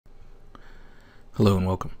Hello and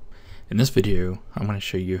welcome. In this video, I'm going to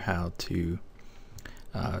show you how to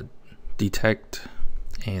detect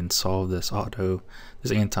and solve this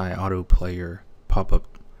anti-auto player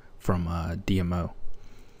pop-up from DMO.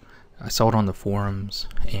 I saw it on the forums,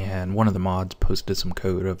 and one of the mods posted some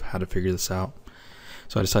code of how to figure this out.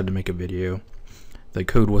 So I decided to make a video. The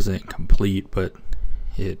code wasn't complete, but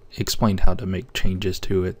it explained how to make changes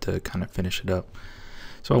to it to kind of finish it up.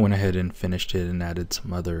 So I went ahead and finished it and added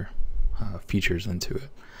some other features into it.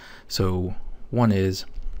 So one is,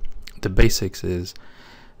 the basics is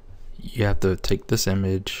you have to take this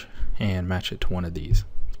image and match it to one of these.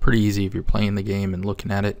 It's pretty easy if you're playing the game and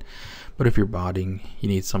looking at it, but if you're botting, you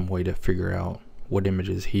need some way to figure out what image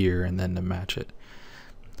is here and then to match it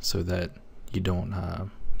so that you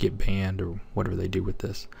don't get banned or whatever they do with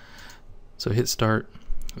this. So hit start,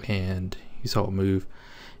 and you saw it move.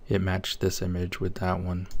 It matched this image with that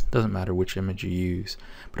one. Doesn't matter which image you use,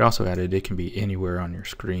 but I also added it can be anywhere on your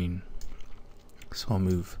screen. So I'll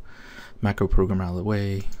move macro program out of the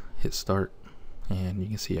way, hit start, and you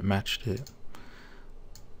can see it matched it.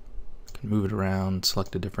 You can move it around,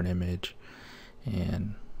 select a different image,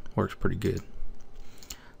 and works pretty good.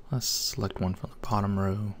 Let's select one from the bottom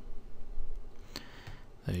row.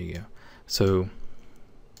 There you go. So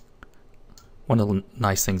one of the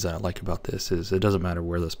nice things that I like about this is it doesn't matter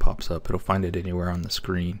where this pops up, it'll find it anywhere on the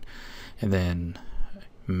screen and then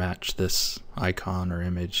match this icon or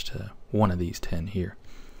image to one of these 10 here.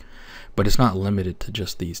 But it's not limited to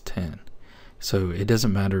just these 10. So it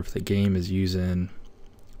doesn't matter if the game is using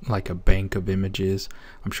like a bank of images.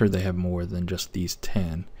 I'm sure they have more than just these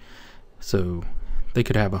 10. So they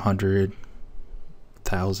could have 100,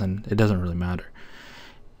 1,000, it doesn't really matter.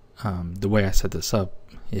 The way I set this up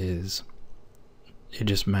is it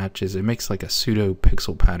just matches, it makes like a pseudo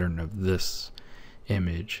pixel pattern of this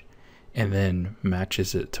image and then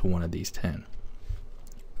matches it to one of these 10.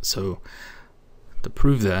 So to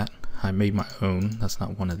prove that, I made my own, that's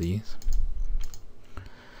not one of these,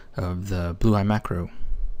 of the blue eye macro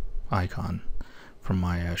icon from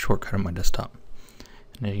my shortcut on my desktop.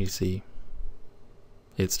 And there you see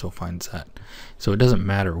it still finds that. So it doesn't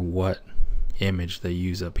matter what image they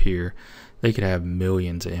use up here. They could have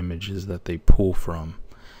millions of images that they pull from.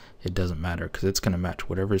 It doesn't matter because it's going to match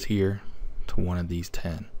whatever's here to one of these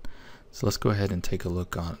 10. So let's go ahead and take a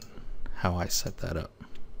look on how I set that up.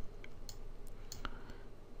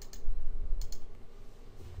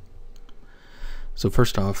 So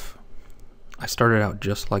first off, I started out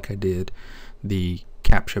just like I did the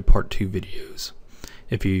CAPTCHA Part 2 videos.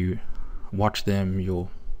 If you watch them, you'll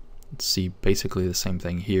see basically the same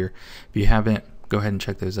thing here. If you haven't, go ahead and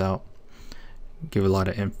check those out. Give a lot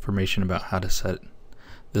of information about how to set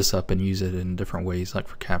this up and use it in different ways, like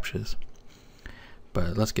for CAPTCHAs.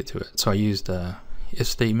 But let's get to it. So I used a if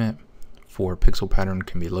statement for pixel pattern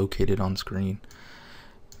can be located on screen.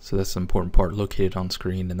 So that's the important part, located on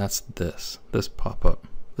screen, and that's this pop-up,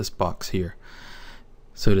 this box here.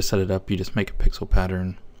 So to set it up, you just make a pixel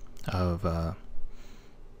pattern of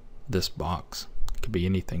this box. It could be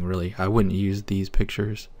anything really. I wouldn't use these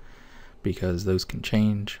pictures because those can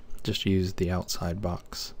change. Just use the outside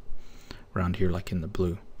box around here like in the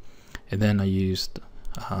blue. And then I used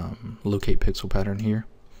locate pixel pattern here,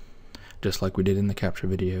 just like we did in the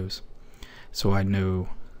CAPTCHA videos. So I know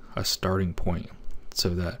a starting point so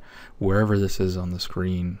that wherever this is on the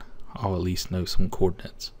screen, I'll at least know some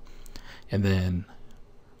coordinates. And then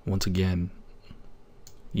once again,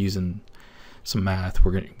 using some math,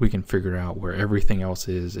 we can figure out where everything else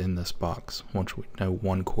is in this box once we know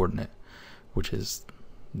one coordinate, which is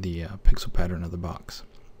the pixel pattern of the box.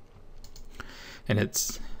 And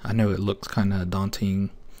I know it looks kind of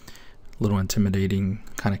daunting, a little intimidating,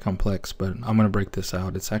 kind of complex, but I'm going to break this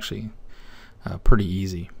out. It's actually pretty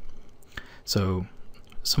easy. So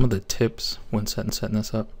some of the tips when setting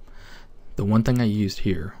this up, the one thing I used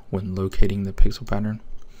here when locating the pixel pattern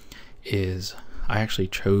is I actually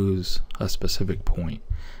chose a specific point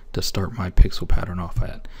to start my pixel pattern off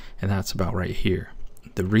at, and that's about right here.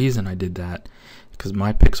 The reason I did that because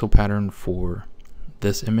my pixel pattern for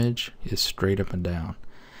this image is straight up and down,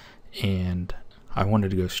 and I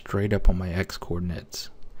wanted to go straight up on my X coordinates,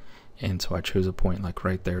 and so I chose a point like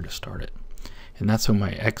right there to start it. And that's so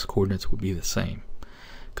my X coordinates would be the same,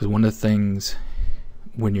 because one of the things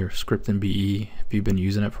when you're scripting BE, if you've been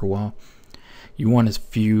using it for a while, you want as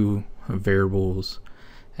few variables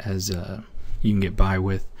as you can get by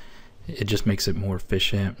with. It just makes it more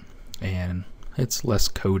efficient, and it's less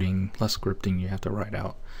coding, less scripting you have to write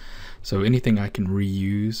out. So anything I can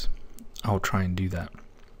reuse, I'll try and do that.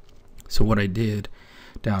 So what I did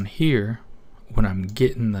down here, when I'm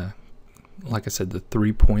getting the like I said, the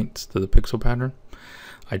 3 points to the pixel pattern,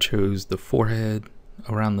 I chose the forehead,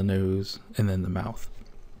 around the nose, and then the mouth.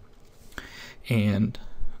 And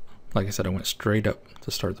like I said, I went straight up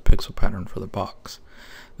to start the pixel pattern for the box.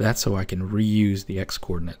 That's so I can reuse the X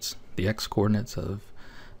coordinates. The X coordinates of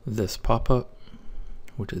this pop-up,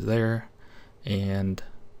 which is there, and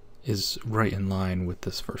is right in line with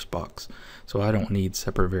this first box. So I don't need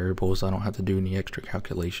separate variables. I don't have to do any extra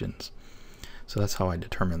calculations. So that's how I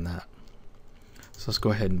determine that. So let's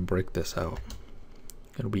go ahead and break this out.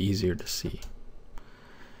 It'll be easier to see.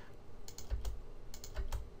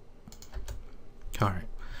 Alright.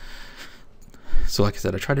 So like I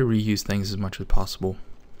said, I try to reuse things as much as possible.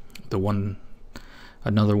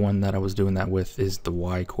 Another one that I was doing that with is the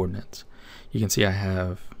Y coordinates. You can see I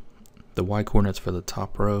have the Y coordinates for the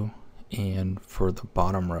top row and for the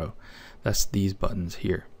bottom row. That's these buttons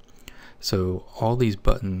here. So all these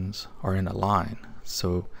buttons are in a line.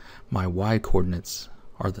 So my Y coordinates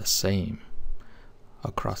are the same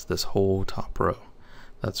across this whole top row.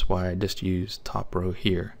 That's why I just use top row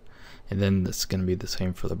here. And then this is going to be the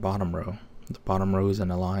same for the bottom row. The bottom row is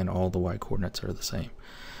in a line, all the Y coordinates are the same.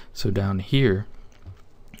 So down here,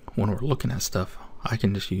 when we're looking at stuff, I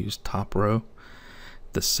can just use top row,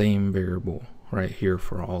 the same variable right here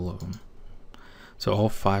for all of them. So all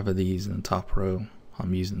 5 of these in the top row,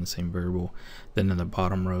 I'm using the same variable. Then in the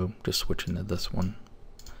bottom row, just switching to this one.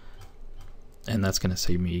 And that's going to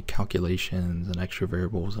save me calculations and extra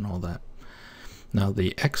variables and all that. Now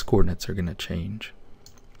the X coordinates are going to change.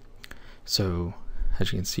 So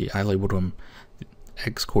as you can see, I labeled them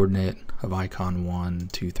X coordinate of icon 1,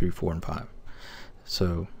 2, 3, 4, and 5.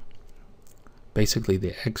 So basically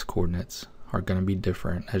the X coordinates are going to be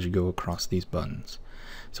different as you go across these buttons.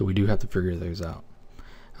 So we do have to figure those out.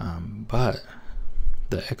 But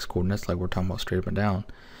the X coordinates, like we're talking about straight up and down,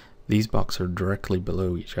 these boxes are directly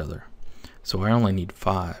below each other. So I only need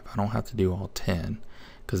 5. I don't have to do all 10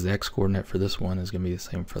 because the X coordinate for this one is going to be the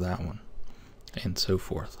same for that one, and so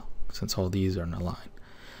forth, since all these are in a line.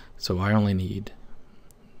 So I only need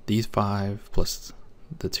these 5 plus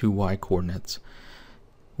the 2 Y coordinates,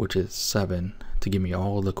 which is 7, to give me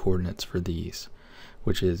all the coordinates for these,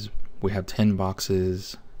 which is, we have 10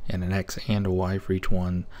 boxes and an X and a Y for each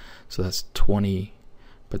one, so that's 20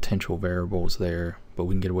 potential variables there, but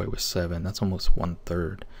we can get away with 7. That's almost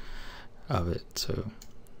 1/3 of it. So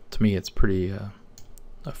to me, it's pretty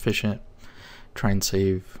efficient. Try and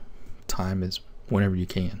save time as whenever you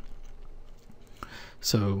can.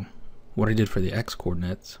 So what I did for the X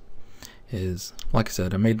coordinates is, like I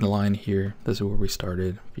said, I made the line here. This is where we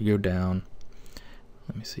started. If you go down,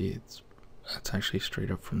 let me see, it's actually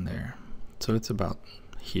straight up from there. So it's about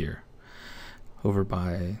here, over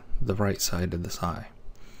by the right side of this eye.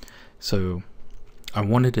 So I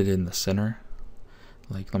wanted it in the center.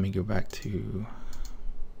 Like, let me go back to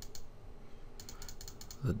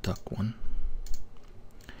the duck one.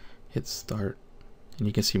 Hit start, and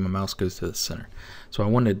you can see my mouse goes to the center. So I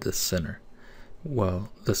wanted the center.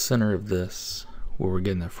 Well, the center of this, where we're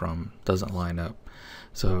getting it from, doesn't line up.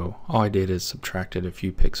 So all I did is subtracted a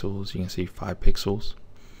few pixels. You can see 5 pixels,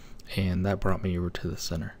 and that brought me over to the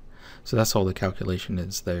center. So that's all the calculation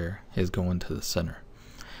is there, is going to the center.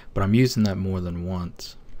 But I'm using that more than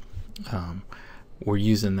once. We're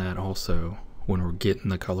using that also when we're getting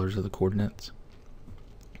the colors of the coordinates.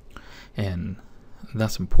 And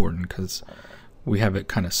that's important because we have it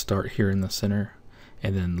kind of start here in the center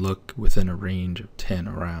and then look within a range of 10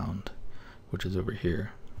 around, which is over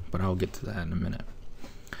here. But I'll get to that in a minute.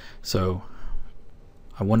 So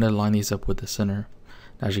I wanted to line these up with the center.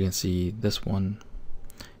 As you can see, this one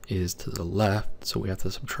is to the left, so we have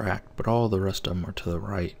to subtract, but all the rest of them are to the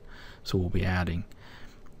right, so we'll be adding.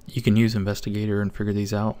 You can use Investigator and figure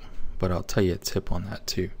these out, but I'll tell you a tip on that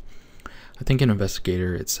too. I think in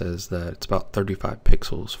Investigator it says that it's about 35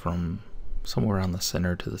 pixels from somewhere around the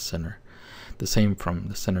center to the center. The same from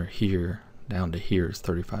the center here down to here is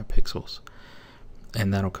 35 pixels.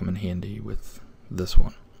 And that'll come in handy with this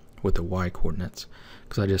one, with the Y coordinates,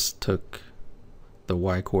 because I just took the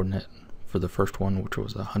Y coordinate for the first one, which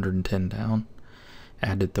was 110 down,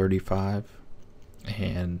 added 35,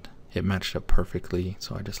 and it matched up perfectly,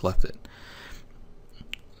 so I just left it.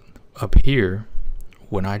 Up here,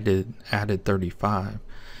 when I added 35,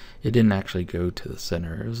 it didn't actually go to the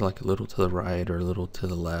center. It was like a little to the right or a little to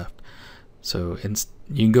the left. So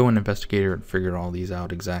you can go in Investigator and figure all these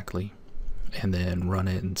out exactly, and then run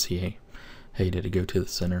it and see, hey, did it go to the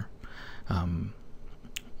center?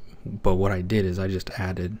 But what I did is I just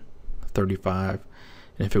added 35,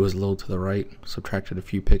 and if it was a little to the right, subtracted a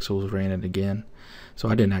few pixels, ran it again. So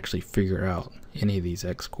I didn't actually figure out any of these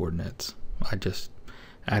X coordinates. I just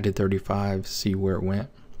added 35, see where it went,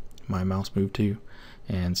 my mouse moved to,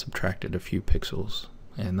 and subtracted a few pixels,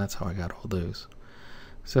 and that's how I got all those.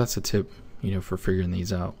 So that's a tip, for figuring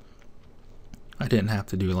these out. I didn't have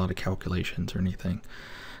to do a lot of calculations or anything.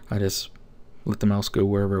 I just let the mouse go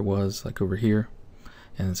wherever it was, like over here,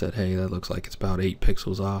 and said, hey, that looks like it's about 8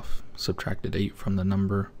 pixels off. Subtracted 8 from the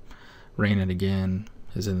number, ran it again,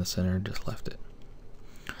 is in the center, just left it.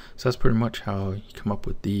 So that's pretty much how you come up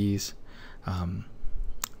with these.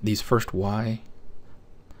 These first Y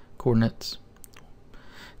coordinates,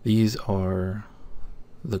 these are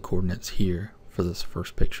the coordinates here for this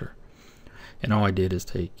first picture. And all I did is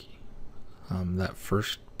take that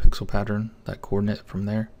first pixel pattern, that coordinate from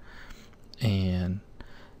there, and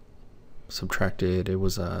subtracted, it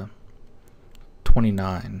was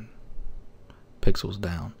 29 pixels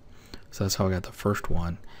down. So that's how I got the first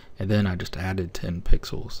one, and then I just added 10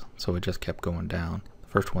 pixels, so it just kept going down. The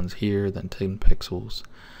first one's here, then 10 pixels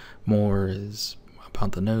more is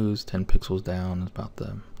about the nose, 10 pixels down is about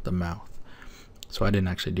the mouth. So I didn't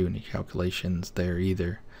actually do any calculations there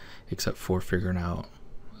either, except for figuring out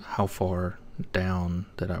how far down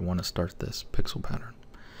that I want to start this pixel pattern.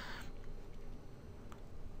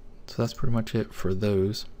 So that's pretty much it for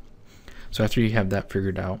those. So after you have that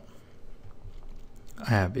figured out, I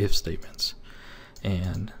have if statements,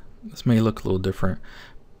 and this may look a little different,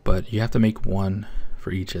 but you have to make one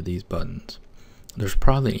for each of these buttons. There's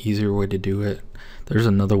probably an easier way to do it. There's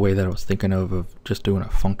another way that I was thinking of just doing a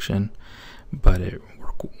function, but it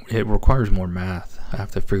requires more math. I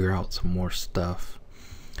have to figure out some more stuff,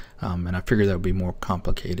 and I figured that would be more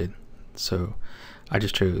complicated. So I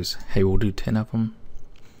just chose, hey, we'll do 10 of them.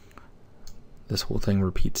 This whole thing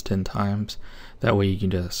repeats 10 times. That way you can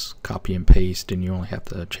just copy and paste, and you only have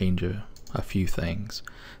to change a few things,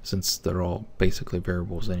 since they're all basically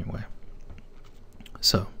variables anyway.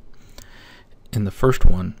 So in the first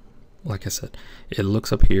one, like I said, it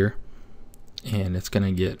looks up here, and it's going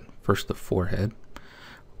to get first the forehead.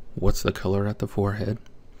 What's the color at the forehead?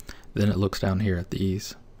 Then it looks down here at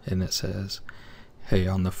these, and it says, hey,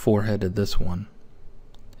 on the forehead of this one,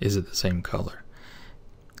 is it the same color?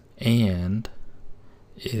 And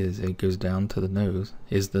it goes down to the nose,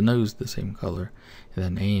 is the nose the same color?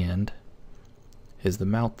 And then is the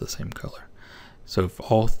mouth the same color? So if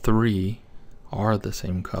all three are the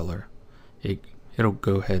same color, it'll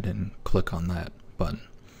go ahead and click on that button.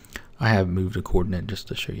 I have moved a coordinate just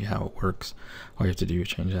to show you how it works. All you have to do is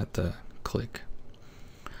change that to click.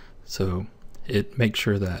 So it makes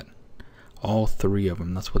sure that all three of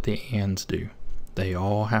them, that's what the ands do, they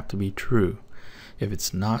all have to be true. If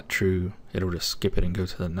it's not true, it'll just skip it and go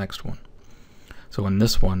to the next one. So in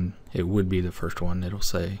this one, it would be the first one. It'll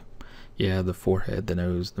say, yeah, the forehead, the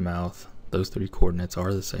nose, the mouth, those three coordinates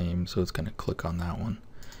are the same, so it's going to click on that one.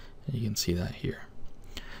 And you can see that here.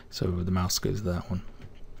 So the mouse goes to that one.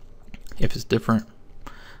 If it's different,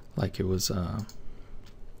 like it was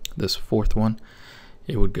this fourth one,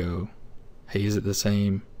 it would go, hey, is it the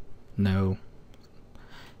same? No.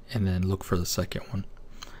 And then look for the second one.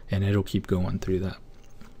 And it'll keep going through that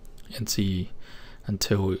and see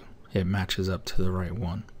until it matches up to the right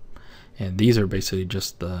one. And these are basically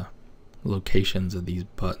just the locations of these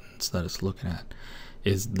buttons that it's looking at.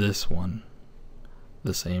 Is this one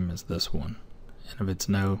the same as this one? And if it's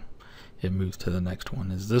no, it moves to the next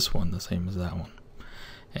one. Is this one the same as that one?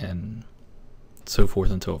 And so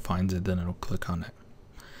forth until it finds it, then it'll click on it.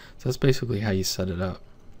 So that's basically how you set it up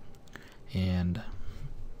and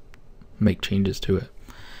make changes to it.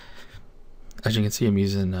 As you can see, I'm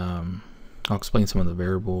using, I'll explain some of the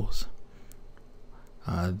variables.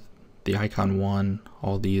 The icon 1,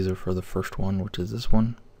 all these are for the first one, which is this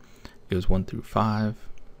one. It goes 1 through 5,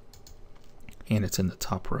 and it's in the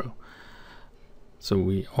top row. So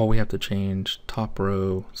all we have to change, top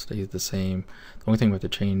row stays the same. The only thing we have to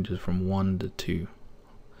change is from 1 to 2,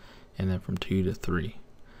 and then from 2 to 3.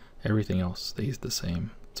 Everything else stays the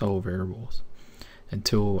same. It's all variables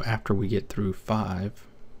until after we get through 5.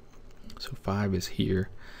 So 5 is here,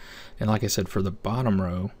 and like I said, for the bottom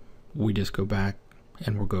row, we just go back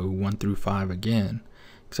and we'll go 1 through 5 again,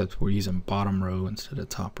 except we're using bottom row instead of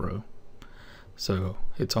top row. So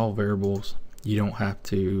it's all variables. You don't have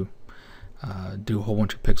to do a whole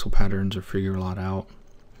bunch of pixel patterns or figure a lot out.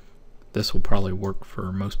 This will probably work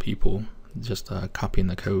for most people, just copying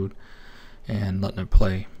the code and letting it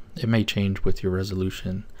play. It may change with your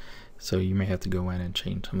resolution, so you may have to go in and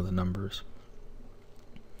change some of the numbers.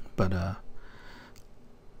 But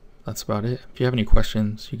that's about it. If you have any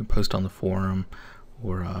questions, you can post on the forum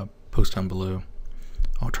or post down below.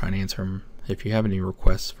 I'll try and answer them. If you have any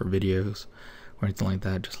requests for videos or anything like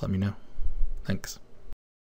that, just let me know. Thanks.